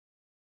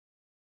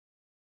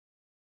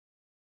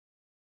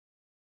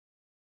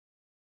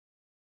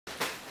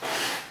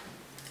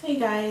Hey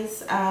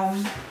guys,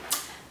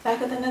 back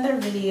with another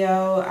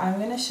video. I'm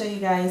going to show you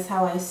guys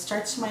how I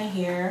stretch my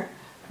hair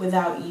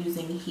without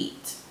using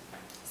heat.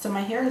 So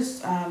my hair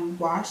is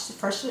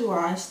freshly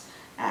washed.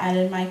 I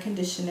added my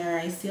conditioner,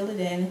 I sealed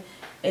it in.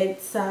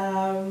 It's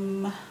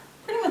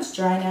pretty much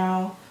dry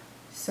now,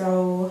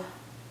 so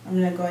I'm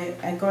going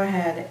to go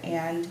ahead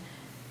and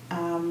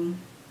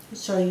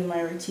show you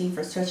my routine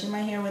for stretching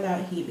my hair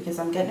without heat, because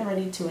I'm getting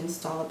ready to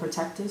install a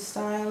protective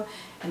style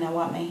and I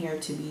want my hair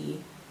to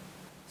be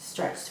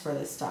stretched for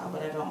this style,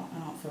 but I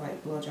don't feel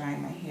like blow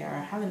drying my hair.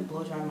 I haven't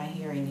blow dried my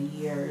hair in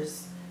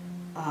years,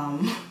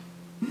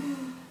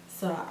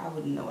 so I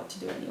wouldn't know what to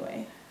do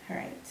anyway.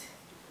 Alright,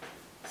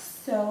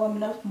 so I'm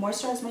going to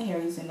moisturize my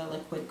hair using the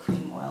liquid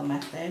cream oil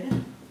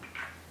method.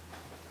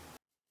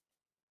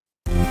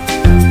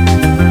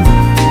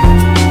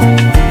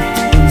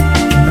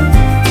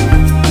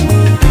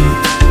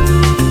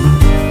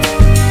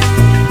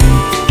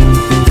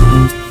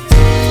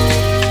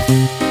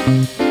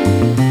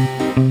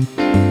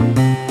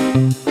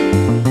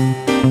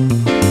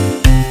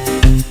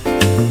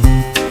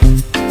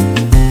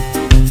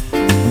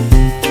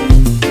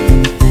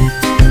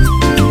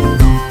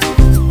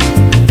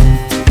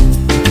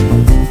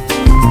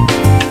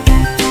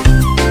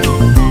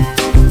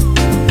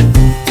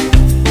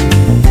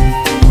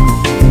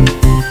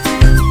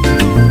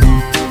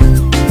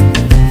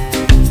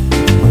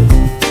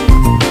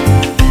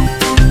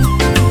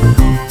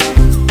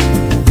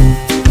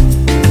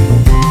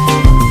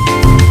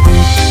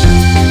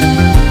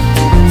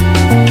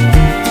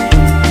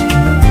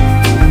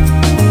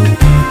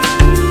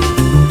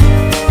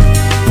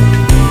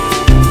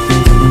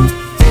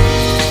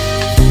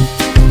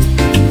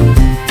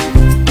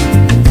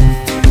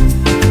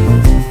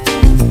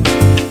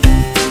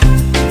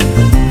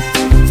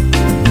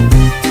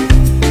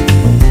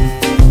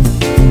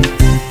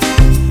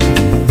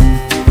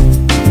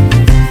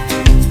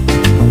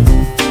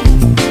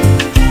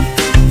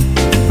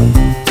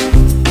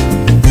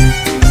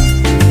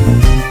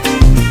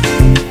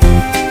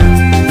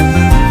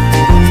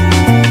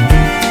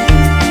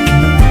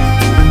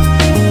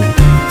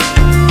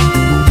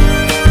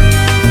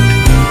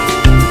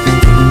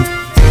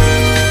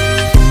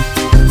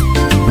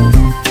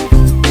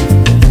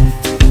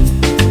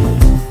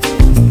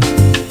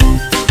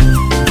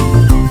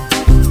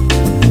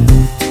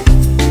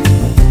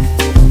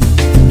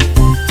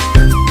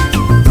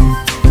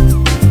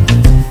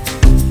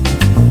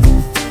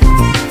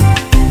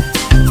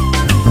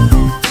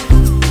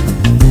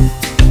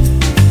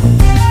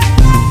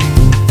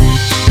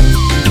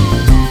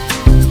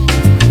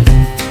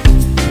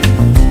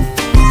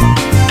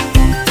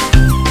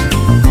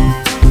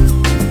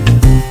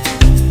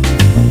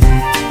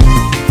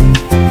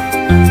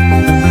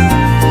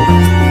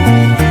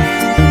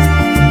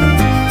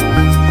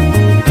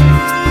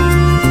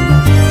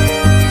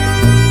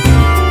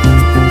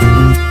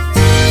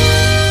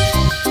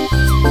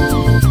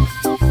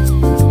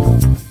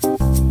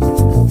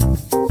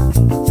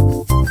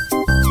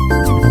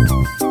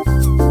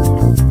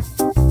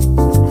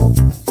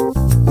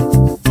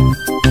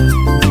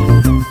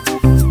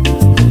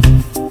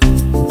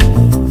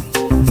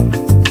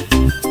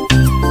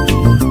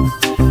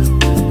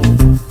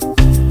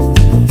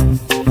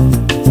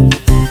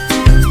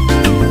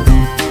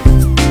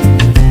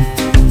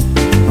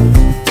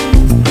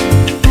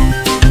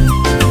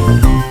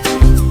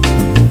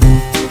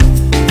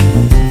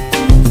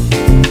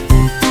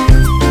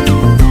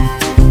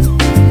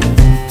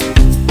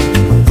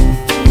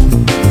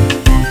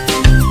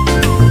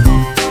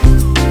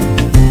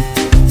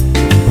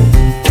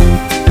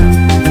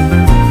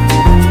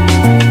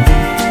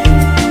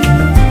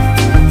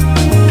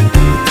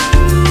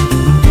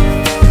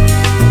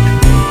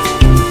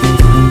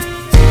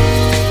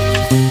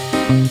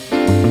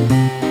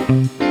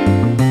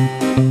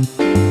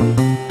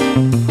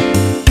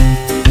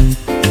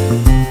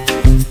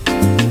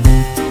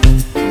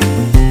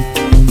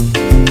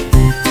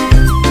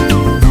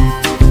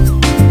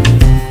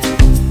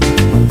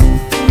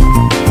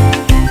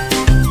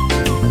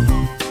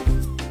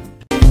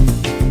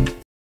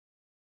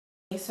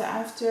 So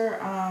after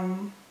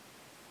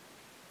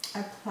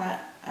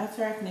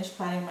I finish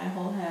plaiting my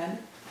whole head,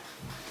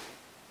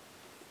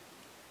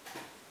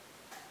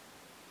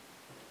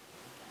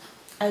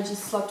 I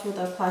just slept with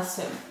a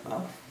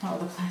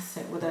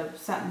with a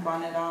satin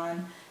bonnet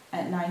on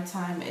at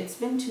nighttime. It's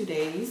been 2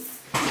 days,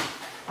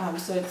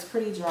 so it's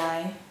pretty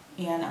dry,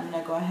 and I'm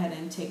gonna go ahead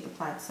and take the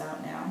plaits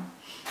out now.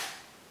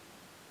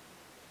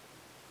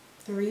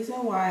 The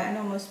reason why, I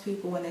know most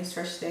people when they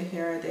stretch their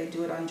hair, they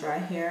do it on dry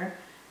hair.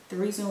 The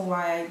reason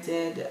why I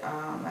did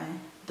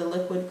the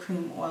liquid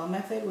cream oil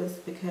method was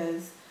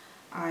because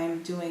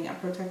I'm doing a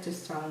protective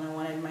style and I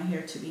wanted my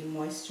hair to be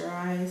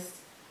moisturized.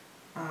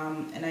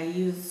 And I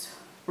used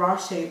raw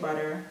shea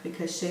butter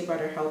because shea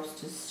butter helps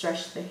to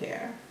stretch the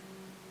hair.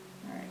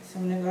 Alright, so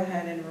I'm going to go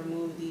ahead and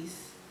remove these.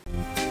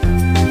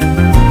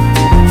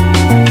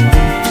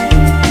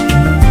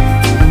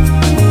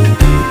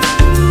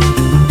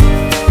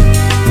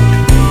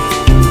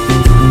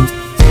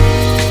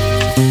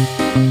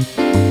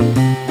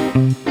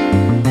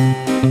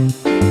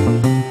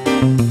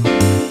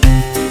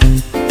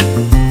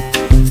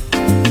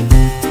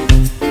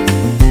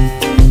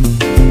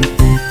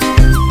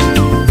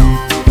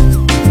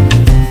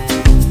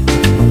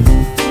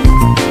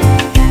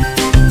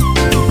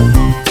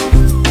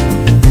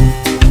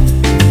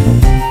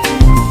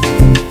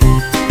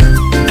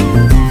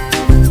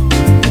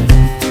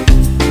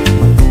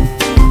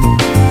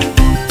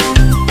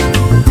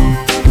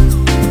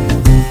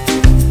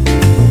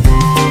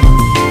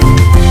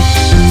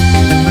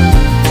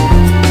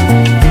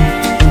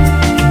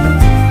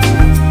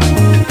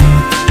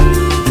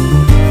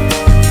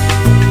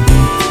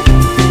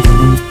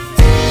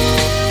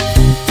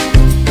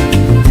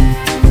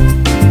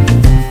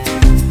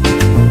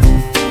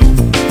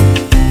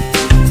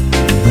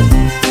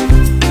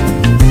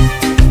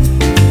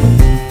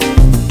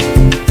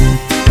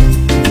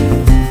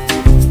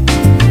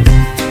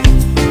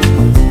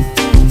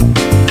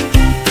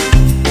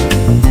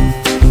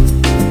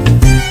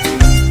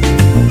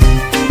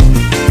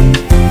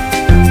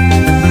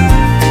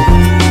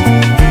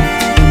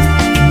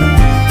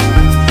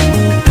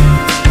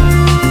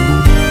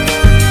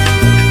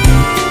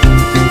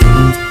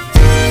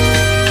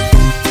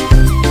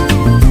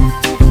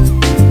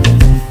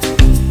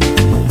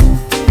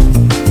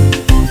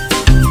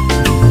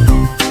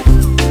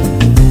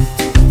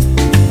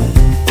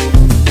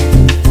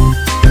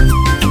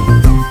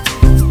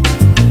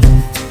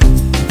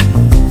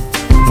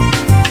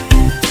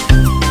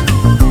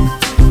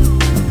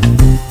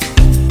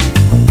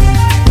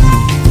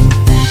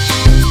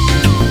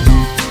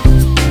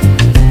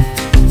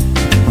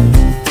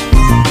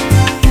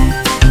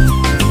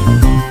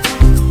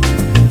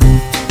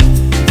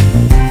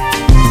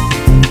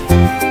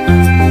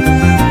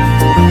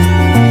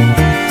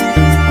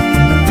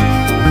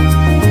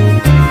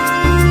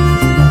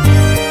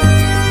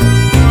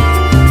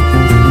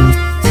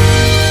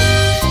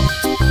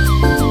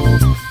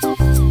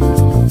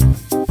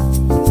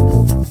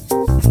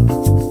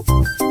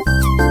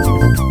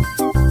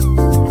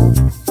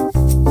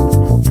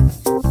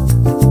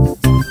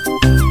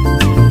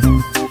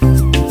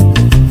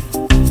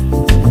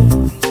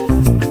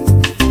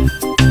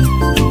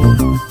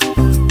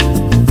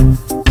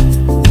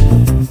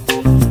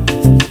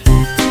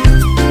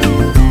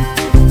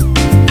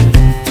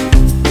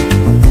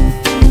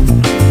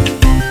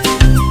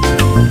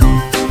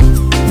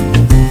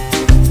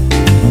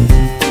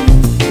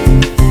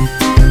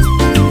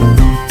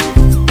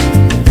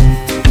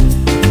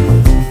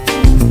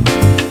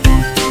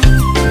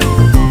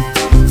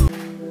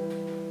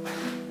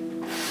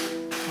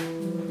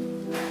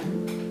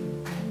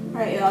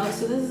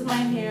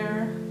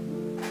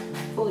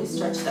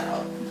 stretched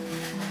out.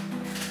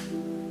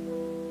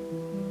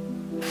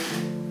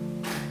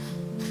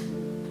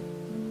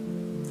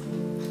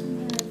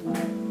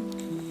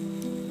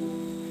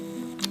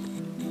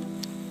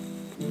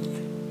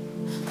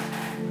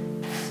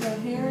 So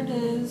here it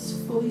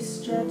is, fully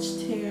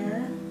stretched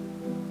hair.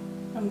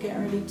 I'm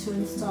getting ready to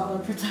install a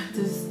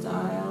protective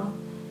style.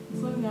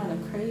 It's looking kind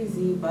of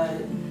crazy,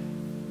 but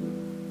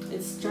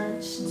it's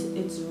stretched.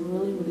 It's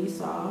really, really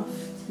soft,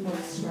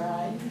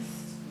 moisturized.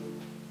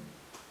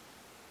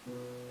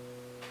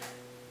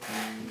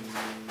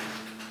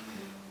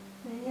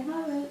 There you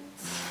have it.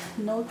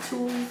 No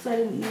tools. I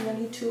didn't use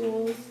any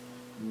tools.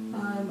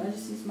 I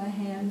just used my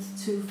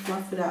hands to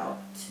fluff it out.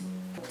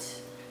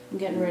 I'm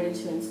getting ready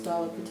to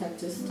install a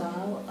protective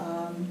style,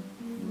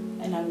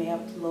 and I may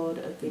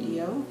upload a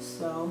video.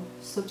 So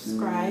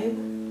subscribe,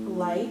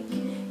 like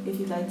if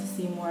you'd like to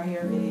see more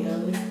hair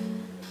videos.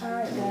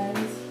 Alright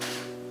guys,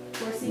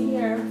 we'll see you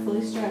here,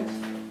 fully stretched.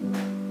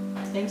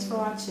 Thanks for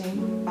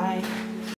watching. Bye.